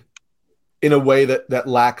weighed in a way that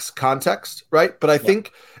lacks context. Right. But I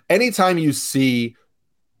think anytime you see,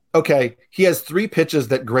 okay, he has 3 pitches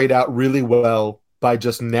that grade out really well by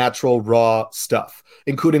just natural raw stuff,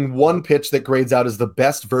 including 1 pitch that grades out as the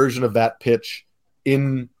best version of that pitch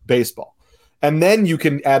in baseball. And then you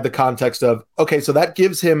can add the context of, okay, so that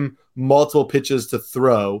gives him multiple pitches to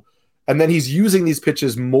throw. And then he's using these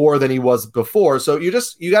pitches more than he was before. So you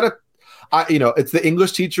got to, it's the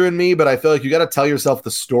English teacher in me, but I feel like you got to tell yourself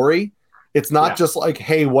the story. It's not just like,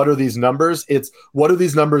 hey, what are these numbers? It's what do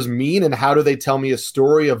these numbers mean? And how do they tell me a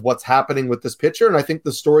story of what's happening with this pitcher? And I think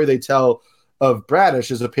the story they tell of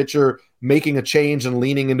Bradish is a pitcher making a change and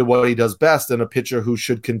leaning into what he does best, and a pitcher who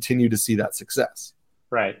should continue to see that success.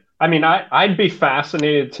 Right. I mean, I'd be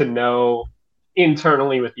fascinated to know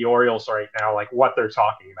internally with the Orioles right now, like, what they're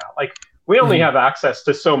talking about. Like, we only have access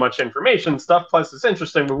to so much information. Stuff Plus is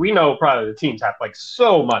interesting, but we know probably the teams have like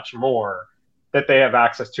so much more that they have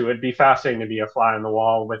access to. It'd be fascinating to be a fly on the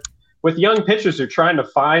wall with young pitchers who are trying to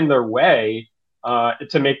find their way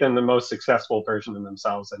to make them the most successful version of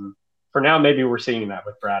themselves. And for now, maybe we're seeing that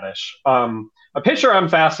with Bradish. A pitcher I'm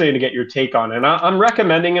fascinated to get your take on, and I'm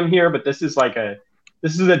recommending him here, but this is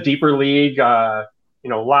a deeper league,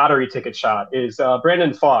 lottery ticket shot, is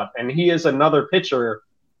Brandon Pfaadt. And he is another pitcher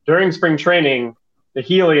during spring training. The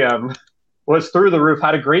helium was through the roof,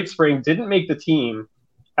 had a great spring, didn't make the team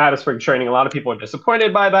out of spring training. A lot of people are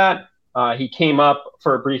disappointed by that. He came up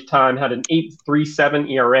for a brief time, had an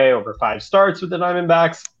 8.37 ERA over 5 starts with the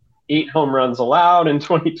Diamondbacks, 8 home runs allowed in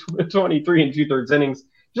 23 and 2/3 innings.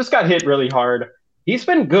 Just got hit really hard. He's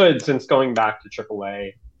been good since going back to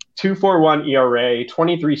AAA. 2.41 ERA,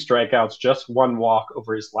 23 strikeouts, just 1 walk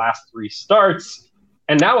over his last 3 starts.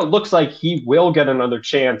 And now it looks like he will get another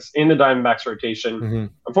chance in the Diamondbacks rotation. Mm-hmm.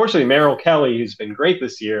 Unfortunately, Merrill Kelly, who's been great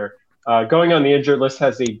this year, going on the injured list,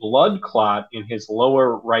 has a blood clot in his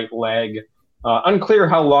lower right leg. Unclear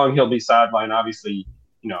how long he'll be sidelined. Obviously,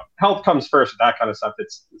 health comes first with that kind of stuff.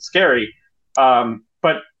 It's scary.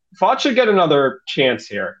 But Pfaadt should get another chance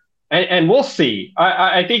here. And we'll see.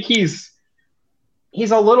 I think he's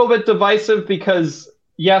a little bit divisive because,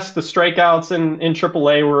 yes, the strikeouts in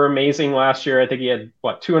AAA were amazing last year. I think he had,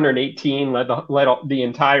 218, led the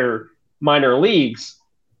entire minor leagues.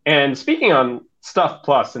 And speaking on stuff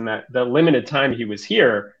plus in the limited time he was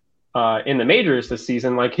here in the majors this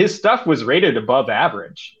season, his stuff was rated above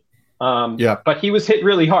average. But he was hit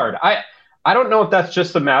really hard. I don't know if that's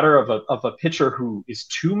just a matter of a pitcher who is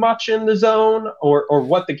too much in the zone or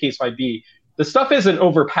what the case might be. The stuff isn't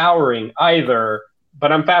overpowering either,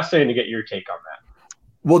 but I'm fascinated to get your take on that.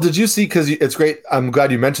 Well, did you see, because it's great, I'm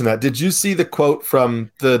glad you mentioned that. Did you see the quote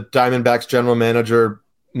from the Diamondbacks general manager,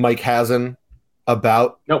 Mike Hazen,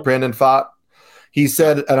 about Brandon Pfaadt? He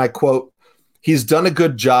said, and I quote, "He's done a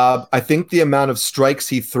good job. I think the amount of strikes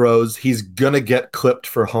he throws, he's going to get clipped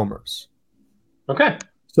for homers." Okay.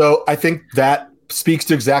 So I think that speaks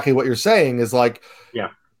to exactly what you're saying is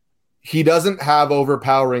he doesn't have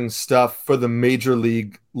overpowering stuff for the major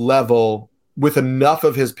league level with enough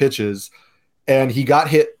of his pitches. And he got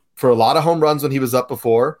hit for a lot of home runs when he was up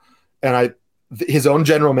before. And his own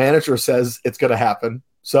general manager says it's going to happen.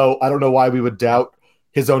 So I don't know why we would doubt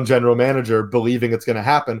his own general manager believing it's going to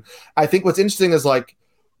happen. I think what's interesting is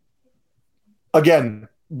again,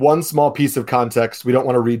 one small piece of context. We don't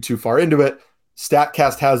want to read too far into it.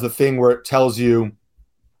 StatCast has the thing where it tells you,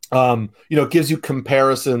 it gives you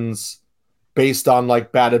comparisons based on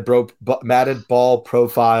batted ball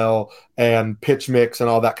profile and pitch mix and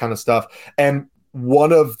all that kind of stuff. And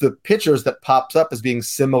one of the pitchers that pops up as being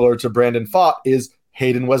similar to Brandon Pfaadt is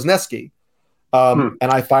Hayden Wesneski. And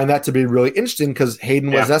I find that to be really interesting because Hayden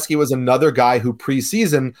Wesneski was another guy who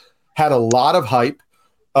preseason had a lot of hype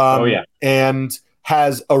and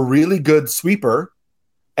has a really good sweeper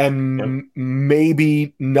and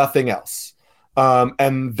maybe nothing else.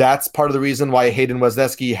 And that's part of the reason why Hayden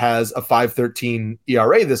Wesneski has a 5.13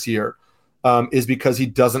 ERA this year, is because he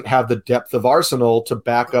doesn't have the depth of arsenal to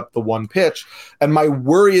back up the one pitch. And my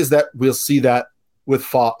worry is that we'll see that with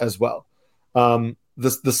Pfaadt as well.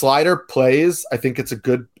 The slider plays. I think it's a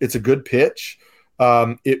good pitch.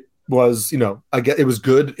 It was, it was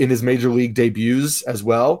good in his major league debuts as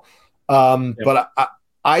well. But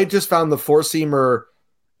I just found the four-seamer,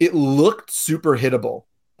 it looked super hittable.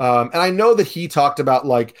 And I know that he talked about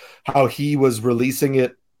how he was releasing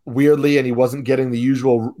it weirdly and he wasn't getting the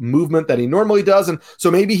usual movement that he normally does. And so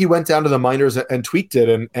maybe he went down to the minors and tweaked it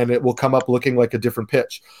and it will come up looking like a different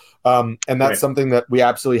pitch. And that's something that we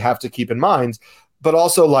absolutely have to keep in mind. But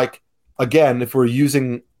also, again, if we're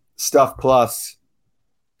using Stuff Plus,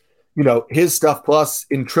 his Stuff Plus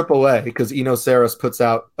in AAA, because Eno Saris puts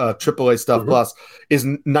out AAA Stuff Plus, is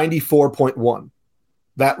 94.1.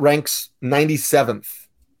 That ranks 97th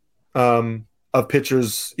of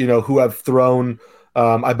pitchers, who have thrown,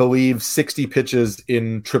 I believe, 60 pitches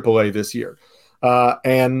in AAA this year.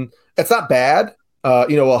 And it's not bad.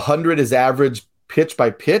 100 is average pitch by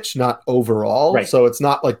pitch, not overall. Right. So it's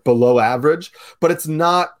not below average, but it's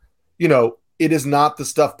not, it is not the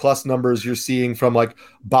Stuff Plus numbers you're seeing from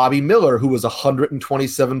Bobby Miller, who was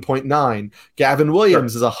 127.9. Gavin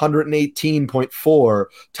Williams is 118.4.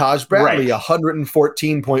 Taj Bradley,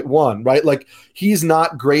 114.1, right? He's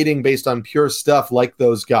not grading based on pure stuff like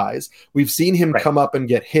those guys. We've seen him come up and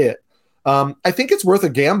get hit. I think it's worth a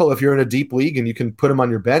gamble if you're in a deep league and you can put him on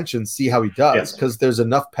your bench and see how he does, because there's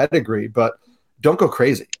enough pedigree, but don't go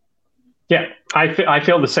crazy. Yeah, I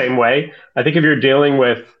feel the same way. I think if you're dealing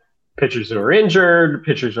with pitchers who are injured,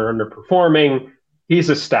 pitchers who are underperforming, he's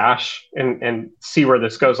a stash and see where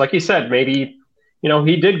this goes. Like you said, maybe,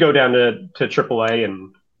 he did go down to AAA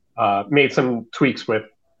and made some tweaks with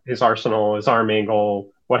his arsenal, his arm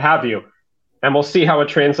angle, what have you. And we'll see how it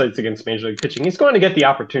translates against Major League pitching. He's going to get the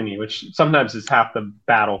opportunity, which sometimes is half the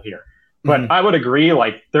battle here. But I would agree,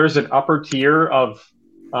 there's an upper tier of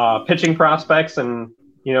pitching prospects, and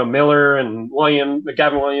Miller and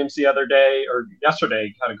Gavin Williams the other day or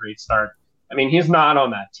yesterday had a great start. I mean, he's not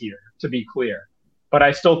on that tier, to be clear. But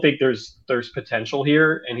I still think there's potential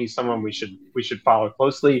here, and he's someone we should follow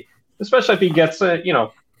closely, especially if he gets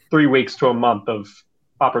 3 weeks to a month of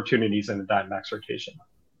opportunities in the Diamondbacks rotation.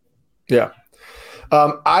 Yeah.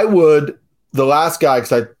 The last guy,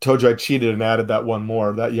 because I told you I cheated and added that one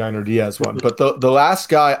more, that Yainer Diaz one. But the last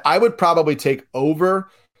guy I would probably take over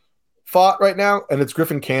Pfaadt right now, and it's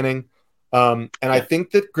Griffin Canning. And I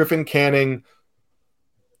think that Griffin Canning,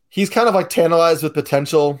 he's kind of like tantalized with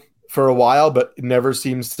potential for a while, but never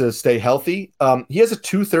seems to stay healthy. He has a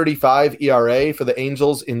 2.35 ERA for the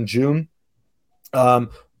Angels in June.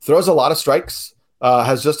 Throws a lot of strikes,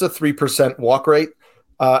 has just a 3% walk rate.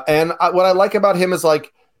 And what I like about him is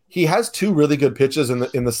like he has two really good pitches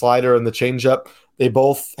in the slider and the changeup. They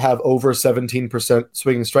both have over 17%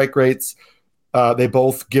 swinging strike rates. They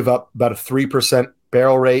both give up about a 3%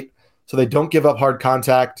 barrel rate, so they don't give up hard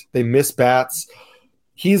contact. They miss bats.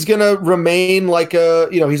 He's going to remain like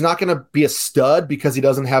he's not going to be a stud because he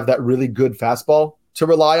doesn't have that really good fastball to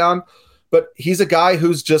rely on, but he's a guy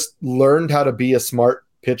who's just learned how to be a smart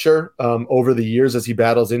pitcher over the years as he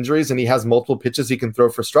battles injuries, and he has multiple pitches he can throw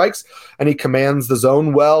for strikes, and he commands the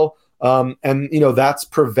zone well. And that's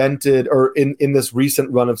prevented, or in this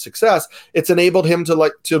recent run of success, it's enabled him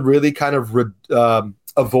to really kind of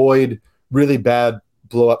avoid really bad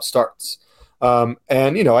blow up starts. And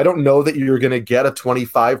I don't know that you're going to get a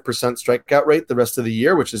 25% strikeout rate the rest of the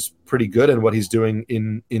year, which is pretty good in what he's doing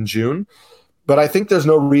in June. But I think there's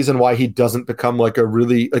no reason why he doesn't become like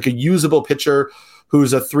a usable pitcher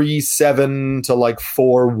who's a 3.7 to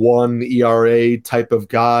 4.1 ERA type of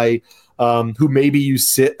guy, who maybe you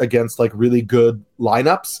sit against like really good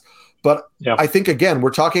lineups. But yeah. I think, again,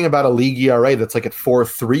 we're talking about a league ERA that's like at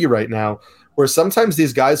 4.3 right now, where sometimes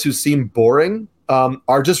these guys who seem boring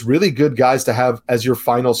are just really good guys to have as your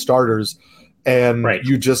final starters. And right.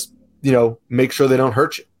 You just, make sure they don't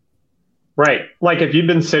hurt you. Right. Like if you've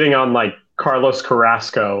been sitting on like Carlos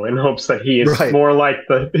Carrasco in hopes that he is more like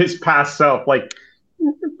his past self, like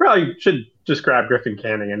you probably should just grab Griffin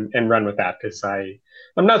Canning and run with that, because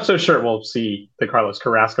I'm not so sure we'll see the Carlos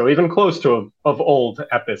Carrasco even close to of old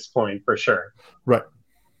at this point for sure. Right.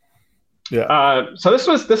 Yeah. So this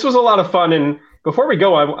was a lot of fun. And before we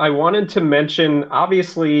go, I wanted to mention,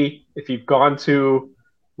 obviously, if you've gone to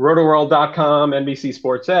rotoworld.com, NBC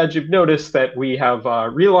Sports Edge, you've noticed that we have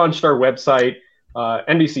relaunched our website,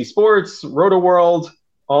 NBC Sports, RotoWorld,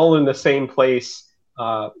 all in the same place.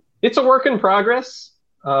 It's a work in progress.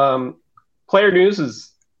 Player news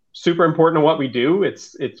is super important to what we do.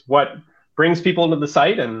 It's what brings people into the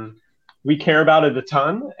site, and we care about it a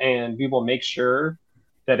ton, and we will make sure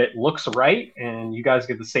that it looks right and you guys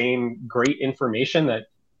get the same great information that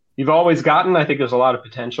you've always gotten. I think there's a lot of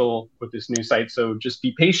potential with this new site, so just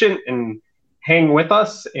be patient and hang with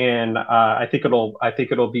us, and I think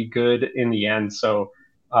it'll be good in the end. So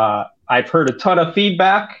I've heard a ton of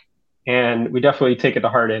feedback, and we definitely take it to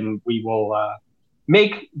heart, and we will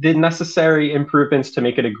make the necessary improvements to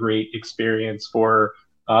make it a great experience for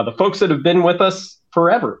the folks that have been with us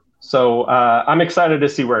forever. So I'm excited to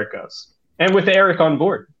see where it goes, and with Eric on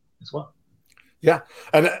board as well. Yeah,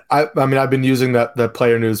 and I've been using that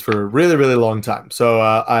player news for a really, really long time. So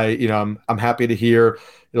I'm happy to hear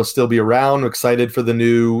it'll still be around. I'm excited for the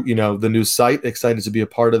new site. Excited to be a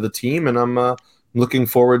part of the team, and I'm looking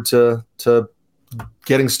forward to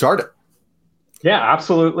getting started. Yeah,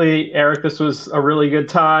 absolutely, Eric. This was a really good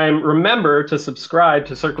time. Remember to subscribe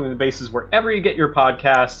to Circling the Bases wherever you get your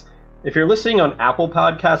podcasts. If you're listening on Apple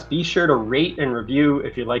Podcasts, be sure to rate and review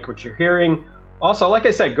if you like what you're hearing. Also, like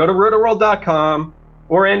I said, go to rotoworld.com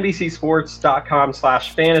or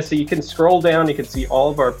nbcsports.com/fantasy. You can scroll down. You can see all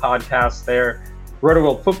of our podcasts there.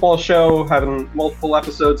 RotoWorld Football Show, having multiple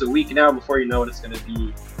episodes a week now. Before you know it, it's going to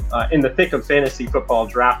be in the thick of fantasy football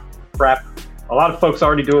draft prep. A lot of folks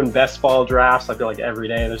already doing best ball drafts. I feel like every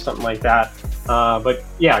day there's something like that. But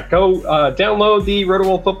yeah, go download the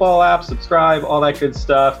RotoWorld Football app, subscribe, all that good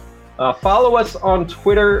stuff. Follow us on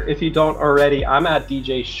Twitter if you don't already. I'm at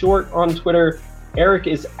DJ Short on Twitter. Eric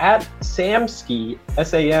is at Samsky,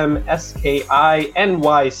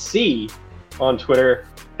 SAMSKINYC on Twitter.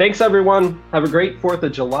 Thanks, everyone. Have a great 4th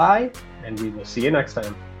of July, and we will see you next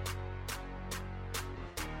time.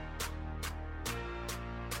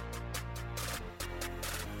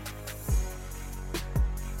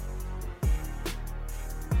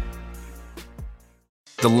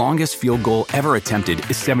 The longest field goal ever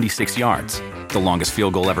attempted is 76 yards. The longest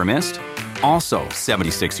field goal ever missed? Also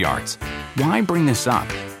 76 yards. Why bring this up?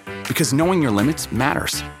 Because knowing your limits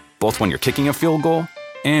matters, both when you're kicking a field goal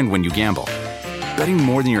and when you gamble. Betting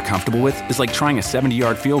more than you're comfortable with is like trying a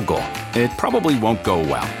 70-yard field goal. It probably won't go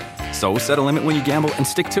well. So set a limit when you gamble and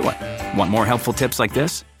stick to it. Want more helpful tips like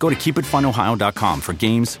this? Go to keepitfunohio.com for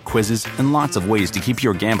games, quizzes, and lots of ways to keep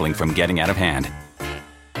your gambling from getting out of hand.